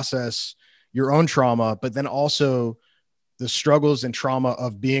process your own trauma, but then also the struggles and trauma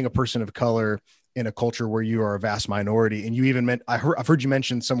of being a person of color in a culture where you are a vast minority. And you even I've heard you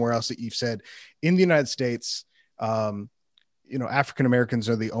mention somewhere else that you've said in the United States, African Americans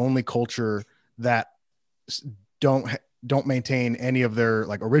are the only culture that don't maintain any of their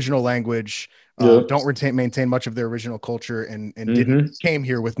like original language, don't maintain much of their original culture, and came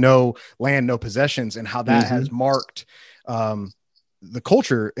here with no land, no possessions, and how that has marked the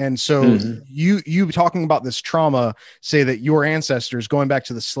culture. And so you talking about this trauma, say that your ancestors going back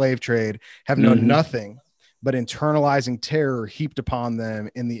to the slave trade have known nothing but internalizing terror heaped upon them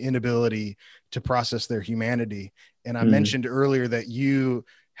in the inability to process their humanity. And I mentioned earlier that you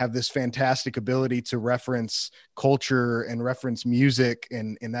have this fantastic ability to reference culture and reference music.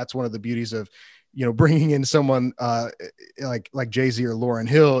 And that's one of the beauties of, bringing in someone like Jay-Z or Lauryn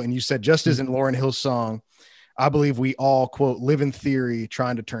Hill. And you said, just as in Lauryn Hill's song, I believe we all, quote, live in theory,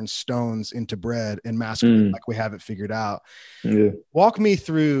 trying to turn stones into bread and masquerade like we have it figured out. Walk me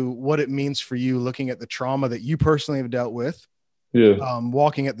through what it means for you, looking at the trauma that you personally have dealt with.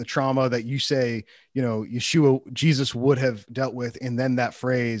 Walking at the trauma that you say, Jesus would have dealt with. And then that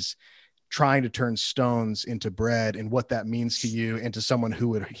phrase, trying to turn stones into bread, and what that means to you and to someone who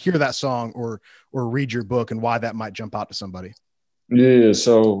would hear that song or read your book, and why that might jump out to somebody. Yeah.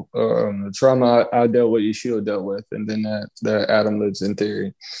 So the trauma I dealt with, Yeshua dealt with, and then that Adam lives in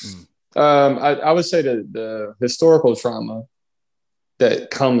theory. I would say that the historical trauma that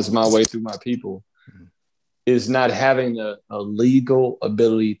comes my way through my people is not having a legal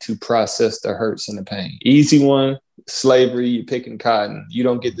ability to process the hurts and the pain. Easy one, slavery, you're picking cotton. You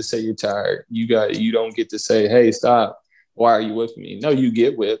don't get to say you're tired. You don't get to say, hey, stop. Why are you with me? No, you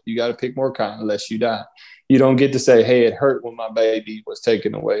get whipped. You got to pick more cotton unless you die. You don't get to say, hey, it hurt when my baby was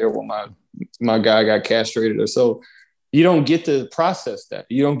taken away, or when my guy got castrated, or so. You don't get to process that.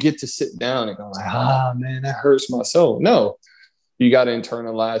 You don't get to sit down and go like, man, that hurts my soul. No. You got to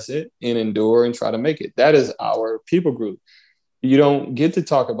internalize it and endure and try to make it. That is our people group. You don't get to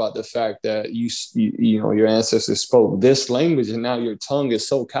talk about the fact that your ancestors spoke this language, and now your tongue is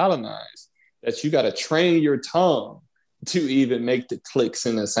so colonized that you got to train your tongue to even make the clicks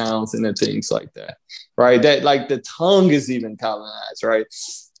and the sounds and the things like that, right? That like the tongue is even colonized, right?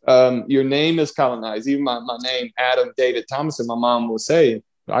 Your name is colonized. Even my name, Adam David Thomason, my mom will say,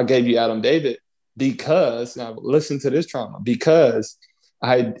 I gave you Adam David because, now listen to this trauma, because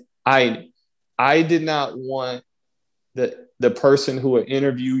I did not want the person who would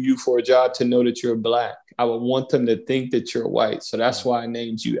interview you for a job to know that you're Black. I would want them to think that you're white. So that's why I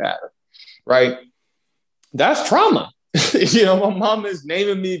named you Adam, right? That's trauma. My mom is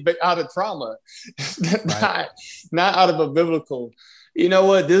naming me out of trauma, not out of a biblical you know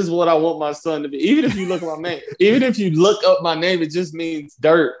what? This is what I want my son to be. Even if you look at my name, even if you look up my name, it just means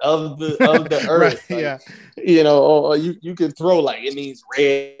dirt of the earth. Right, like, you know, or you could throw like it means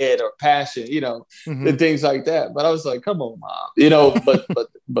red or passion, you know, and things like that. But I was like, come on, mom, you know,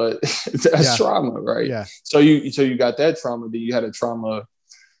 but that's trauma, right? Yeah. So you got that trauma, then you had a trauma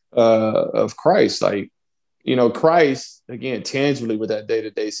of Christ, like, you know, Christ, again, tangibly with that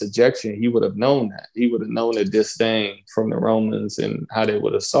day-to-day subjection, he would have known that. He would have known the disdain from the Romans and how they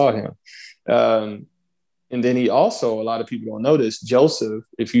would have saw him. And then he also, a lot of people don't know this, Joseph,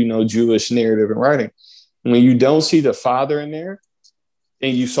 if you know Jewish narrative and writing, when you don't see the father in there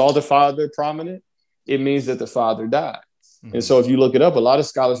and you saw the father prominent, it means that the father died. Mm-hmm. And so if you look it up, a lot of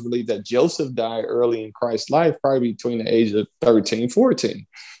scholars believe that Joseph died early in Christ's life, probably between the age of 13, 14.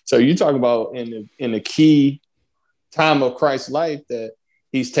 So you talk about in the key time of Christ's life that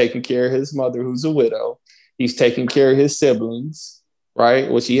he's taking care of his mother, who's a widow. He's taking care of his siblings,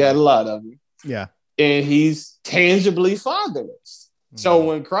 right? Which he had a lot of them. Yeah. And he's tangibly fatherless. Mm-hmm. So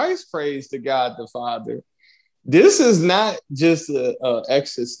when Christ prays to God the Father, this is not just a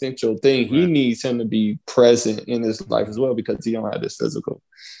existential thing. Right. He needs him to be present in his life as well, because he don't have this physical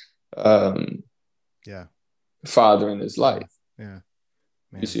father in his life. Yeah.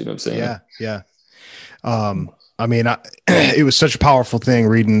 Man. You see what I'm saying? Yeah. Yeah. I mean, it was such a powerful thing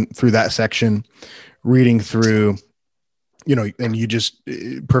reading through that section, reading through, you know, and you just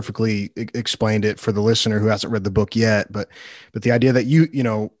perfectly explained it for the listener who hasn't read the book yet. But the idea that you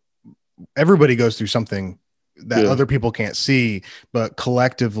know, everybody goes through something that other people can't see, but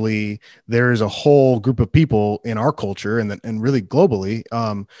collectively there is a whole group of people in our culture and really globally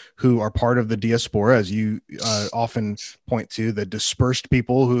who are part of the diaspora, as you often point to, the dispersed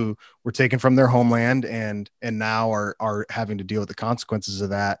people who were taken from their homeland and now are having to deal with the consequences of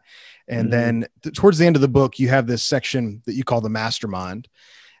that. And then towards the end of the book, you have this section that you call the mastermind.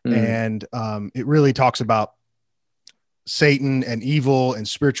 And it really talks about Satan and evil and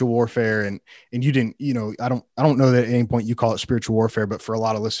spiritual warfare. And you didn't, you know, I don't know that at any point you call it spiritual warfare, but for a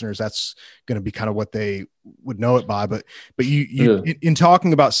lot of listeners, that's going to be kind of what they would know it by. But you in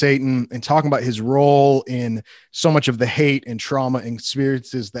talking about Satan and talking about his role in so much of the hate and trauma and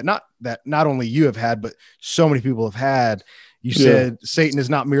experiences that not only you have had, but so many people have had, you said Satan is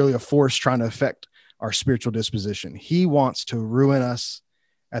not merely a force trying to affect our spiritual disposition. He wants to ruin us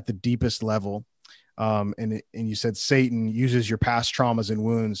at the deepest level. And you said Satan uses your past traumas and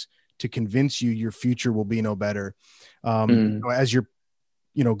wounds to convince you your future will be no better. You know, as you're,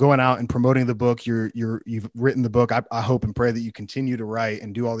 you know, going out and promoting the book, you've written the book. I hope and pray that you continue to write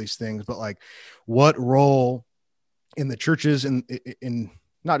and do all these things. But like, what role in the churches in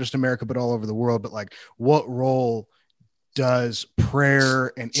not just America, but all over the world, but like, what role does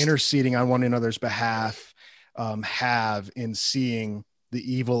prayer and interceding on one another's behalf have in seeing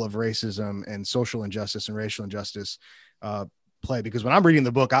the evil of racism and social injustice and racial injustice play? Because when I'm reading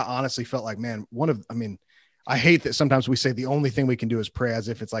the book, I honestly felt like, man, I hate that sometimes we say the only thing we can do is pray as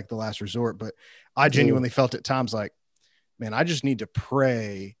if it's like the last resort, but I genuinely felt at times like, man, I just need to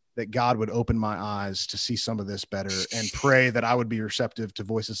pray that God would open my eyes to see some of this better, and pray that I would be receptive to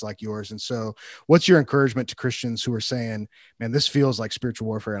voices like yours. And so what's your encouragement to Christians who are saying, man, this feels like spiritual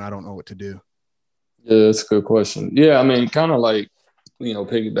warfare and I don't know what to do? Yeah, that's a good question. Yeah. I mean, kind of like, you know,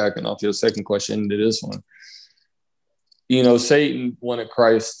 piggybacking off your second question to this one, you know, Satan wanted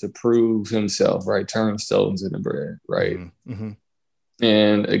Christ to prove himself, right? Turn stones into bread, right? Mm-hmm.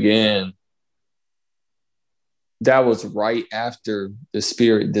 And again, that was right after the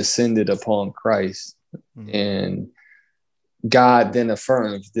Spirit descended upon Christ. And God then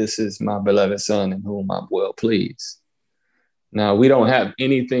affirms, this is my beloved Son in whom I'm well pleased. Now, we don't have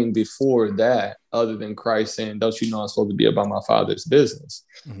anything before that other than Christ saying, don't you know I'm supposed to be about my Father's business?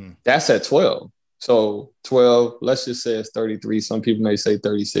 That's at 12. So 12, let's just say it's 33. Some people may say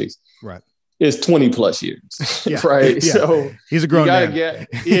 36. Right. It's 20 plus years, right? Yeah. So he's a grown man.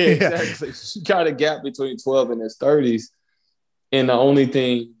 Exactly. You got a gap between 12 and his 30s. And the only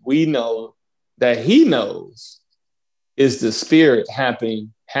thing we know that he knows is the Spirit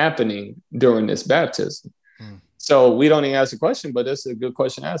happening during this baptism. So we don't even ask the question, but that's a good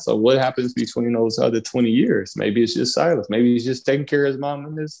question to ask. So what happens between those other 20 years? Maybe it's just silence. Maybe he's just taking care of his mom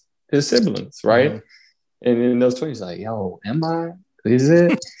and his siblings, right? And in those 20s, he's like, yo, am I? Is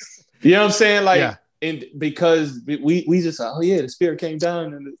it? You know what I'm saying? Like, and because we just, oh yeah, the Spirit came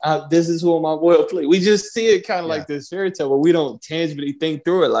down and this is who my well pleased. We just see it kind of like this fairy tale, but we don't tangibly think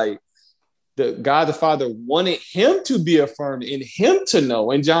through it. Like, the God the Father wanted him to be affirmed, in him to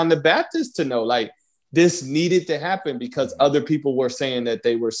know, and John the Baptist to know. Like, this needed to happen because other people were saying that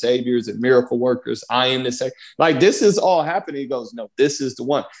they were saviors and miracle workers. I am the savior. Like, this is all happening. He goes, no, this is the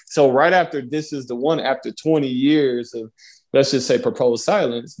one. So right after this is the one, after 20 years of, let's just say, proposed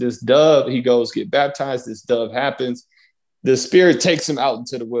silence, this dove, he goes get baptized. This dove happens. The Spirit takes him out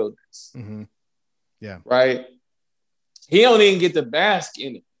into the wilderness. Mm-hmm. Yeah. Right. He don't even get to bask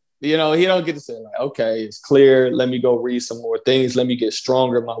in it. You know, he don't get to say, like, okay, it's clear. Let me go read some more things. Let me get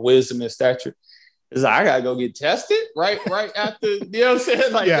stronger in my wisdom and stature. It's like, I gotta go get tested right after, you know what I'm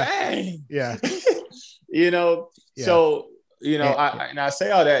saying? Like, dang. Yeah. You know, so, you know, I say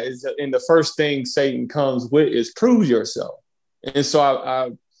all that is, and the first thing Satan comes with is prove yourself. And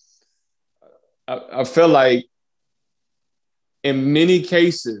so I feel like in many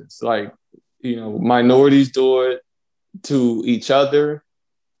cases, like, you know, minorities do it to each other.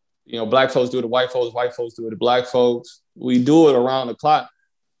 You know, black folks do it to white folks do it to black folks. We do it around the clock.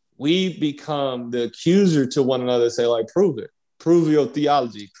 We become the accuser to one another, say, like, prove it. Prove your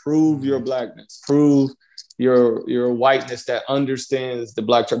theology. Prove your blackness. Prove your whiteness that understands the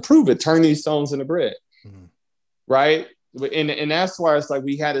black church. Prove it. Turn these stones into bread. Mm-hmm. Right? And that's why it's like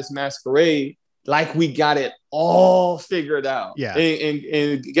we had this masquerade like we got it all figured out. Yeah.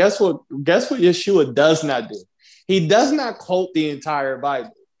 And guess what Yeshua does not do? He does not quote the entire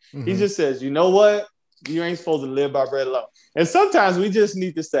Bible. Mm-hmm. He just says, you know what? You ain't supposed to live by bread alone. And sometimes we just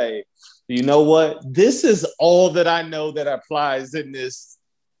need to say, you know what? This is all that I know that applies in this.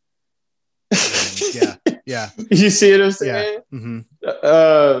 Yeah. You see what I'm saying? Yeah.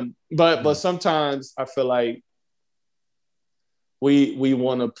 Mm-hmm. But sometimes I feel like we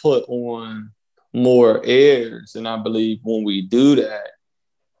want to put on more airs, and I believe when we do that,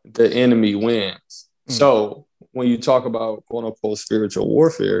 the enemy wins. Mm-hmm. So when you talk about quote unquote spiritual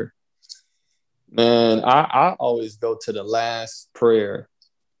warfare, man, I always go to the last prayer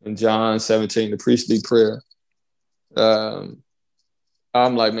in John 17, the priestly prayer. I'm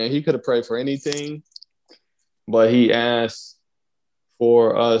like, man, he could have prayed for anything, but he asked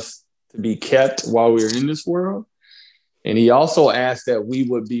for us to be kept while we were in this world. And he also asked that we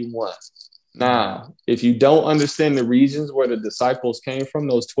would be one. Now, if you don't understand the regions where the disciples came from,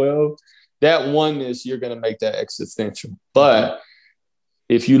 those 12, that oneness, you're going to make that existential. But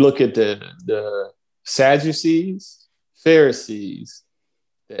if you look at the Sadducees, Pharisees,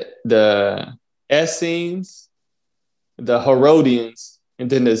 the Essenes, the Herodians, and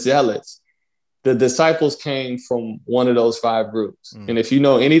then the Zealots, the disciples came from one of those 5 groups. And if you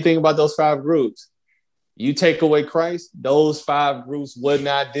know anything about those 5 groups, you take away Christ, those 5 groups would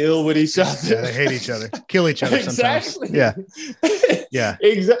not deal with each other. Yeah, they hate each other, kill each other sometimes. Exactly. Yeah.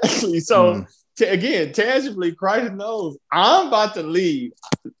 Exactly. So again, tangibly, Christ knows I'm about to leave.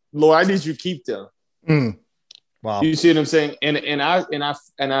 Lord, I need you to keep them. Wow. You see what I'm saying?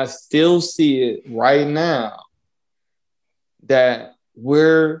 And I still see it right now that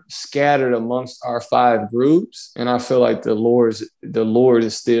we're scattered amongst our 5 groups, and I feel like the Lord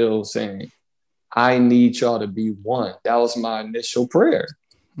is still saying, I need y'all to be one. That was my initial prayer.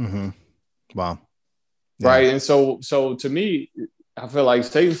 Mm-hmm. Wow. Yeah. Right. And so to me, I feel like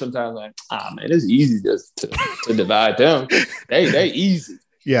Satan sometimes like, man, it's easy just to divide them. They easy.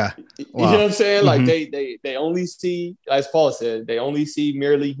 Yeah. Wow. You know what I'm saying? Like they only see, as Paul said, they only see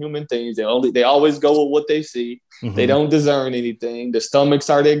merely human things. They always go with what they see. Mm-hmm. They don't discern anything. The stomachs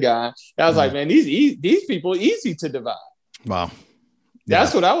are their God. I was like, man, these people easy to divide. Wow.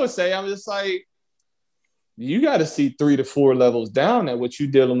 That's what I would say. I'm just like, you got to see 3 to 4 levels down that what you're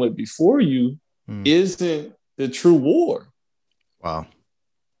dealing with before you isn't the true war. Wow.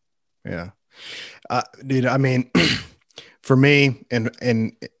 Yeah. Dude, I mean, for me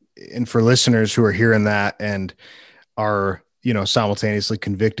and for listeners who are hearing that and are, you know, simultaneously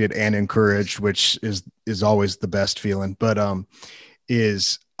convicted and encouraged, which is always the best feeling, but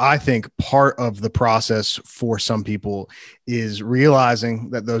is I think part of the process for some people is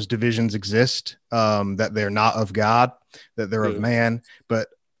realizing that those divisions exist, that they're not of God, that they're of man, but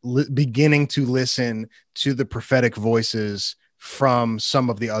beginning to listen to the prophetic voices from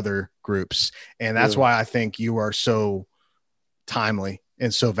some of the other groups. And that's why I think you are so timely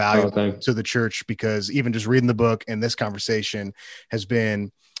and so valuable to the church, because even just reading the book and this conversation has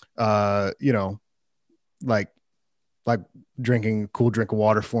been, you know, like drinking a cool drink of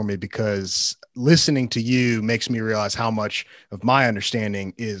water for me, because listening to you makes me realize how much of my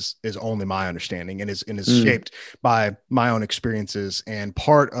understanding is only my understanding and is shaped by my own experiences. And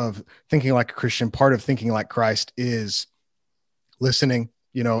part of thinking like a Christian, part of thinking like Christ is listening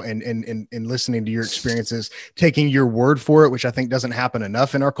you know, and listening to your experiences, taking your word for it, which I think doesn't happen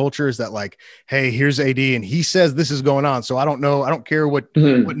enough in our culture, is that like, hey, here's AD and he says this is going on. So I don't know. I don't care what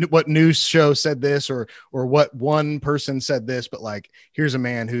news show said this or what one person said this, but like, here's a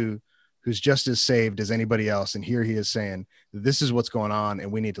man who's just as saved as anybody else. And here he is saying, this is what's going on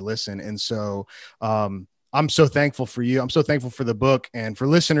and we need to listen. And so, I'm so thankful for you. I'm so thankful for the book, and for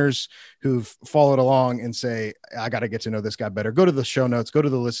listeners who've followed along and say, I got to get to know this guy better. Go to the show notes, go to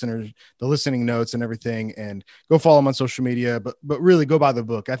the listening notes and everything, and go follow him on social media, but really go buy the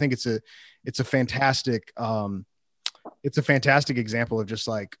book. I think it's a fantastic example of just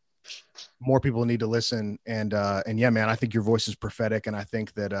like, more people need to listen. And yeah, man, I think your voice is prophetic, and I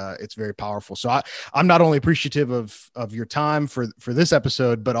think that it's very powerful. So I'm not only appreciative of your time for this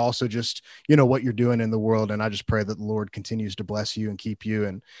episode, but also just, you know, what you're doing in the world. And I just pray that the Lord continues to bless you and keep you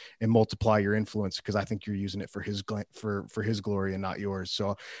and multiply your influence, because I think you're using it for his glory and not yours.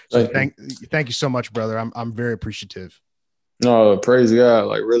 So thank you so much, brother. I'm very appreciative. No, praise God.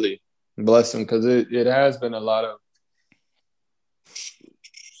 Like, really bless him, because it has been a lot of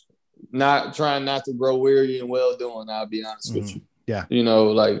trying not to grow weary and well doing. I'll be honest with you. Yeah. You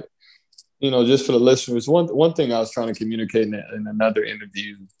know, like, you know, just for the listeners, one thing I was trying to communicate in another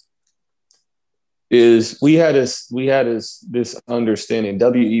interview is we had this understanding.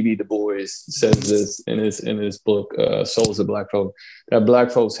 W.E.B. Du Bois says this in his book, Souls of Black Folk, that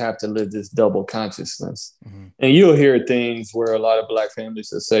Black folks have to live this double consciousness. Mm-hmm. And you'll hear things where a lot of Black families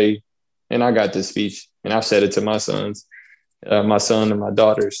will say, and I got this speech, and I've said it to my sons, my son and my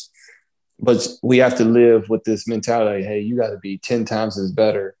daughters, but we have to live with this mentality. Hey, you got to be 10 times as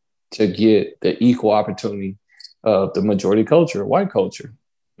better to get the equal opportunity of the majority culture, white culture.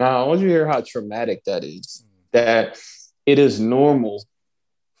 Now, I want you to hear how traumatic that is, that it is normal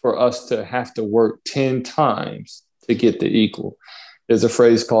for us to have to work 10 times to get the equal. There's a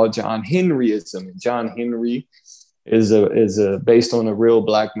phrase called John Henryism. John Henry is based on a real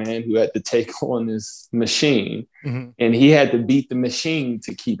Black man who had to take on this machine, and he had to beat the machine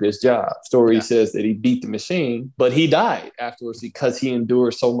to keep his job. Story says that he beat the machine, but he died afterwards because he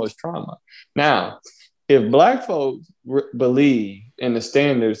endured so much trauma. Now, if Black folks believe and the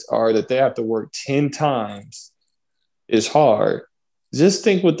standards are that they have to work 10 times as hard, just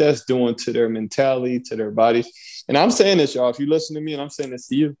think what that's doing to their mentality, to their bodies. And I'm saying this, y'all, if you listen to me, and I'm saying this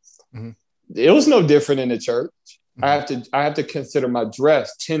to you, it was no different in the church. I have to consider my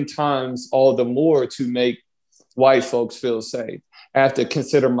dress 10 times all the more to make white folks feel safe. I have to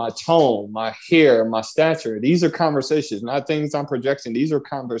consider my tone, my hair, my stature. These are conversations, not things I'm projecting. These are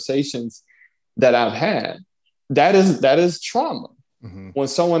conversations that I've had. That is trauma. When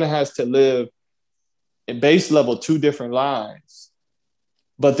someone has to live at base level 2 different lives,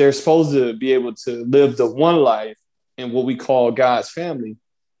 but they're supposed to be able to live the one life in what we call God's family,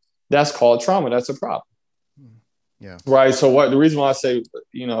 that's called trauma. That's a problem. Yeah. Right. So the reason why I say,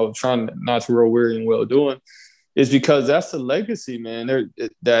 you know, trying not to grow weary and well doing is because that's the legacy, man,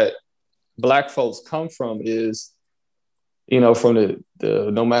 that Black folks come from, is, you know, from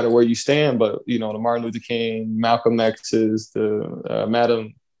the no matter where you stand, but, you know, the Martin Luther King, Malcolm X's, the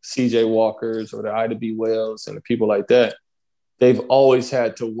Madam C.J. Walkers, or the Ida B. Wells, and the people like that. They've always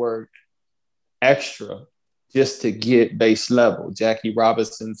had to work extra just to get base level, Jackie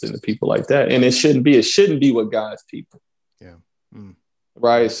Robinsons and the people like that. And it shouldn't be with God's people. Yeah.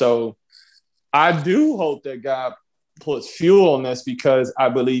 Right. So I do hope that God puts fuel on this, because I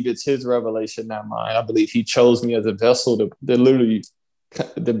believe it's his revelation, not mine. I believe he chose me as a vessel to literally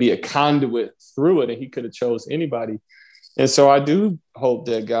to be a conduit through it, and he could have chose anybody. And so I do hope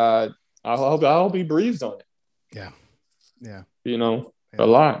that God, I hope he breathes on it. Yeah. Yeah. You know, a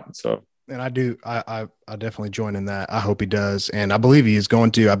lot. So. And I do. I definitely join in that. I hope he does. And I believe he is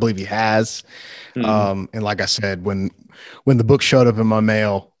going to. I believe he has. And like I said, when the book showed up in my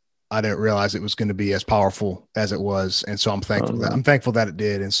mail, I didn't realize it was going to be as powerful as it was. And so I'm thankful that it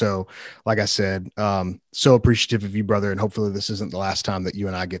did. And so, like I said, so appreciative of you, brother. And hopefully this isn't the last time that you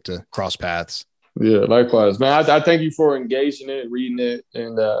and I get to cross paths. Yeah, likewise, man. I thank you for engaging it, reading it,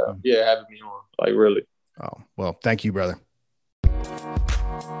 and having me on. Like, really. Oh, well, thank you, brother.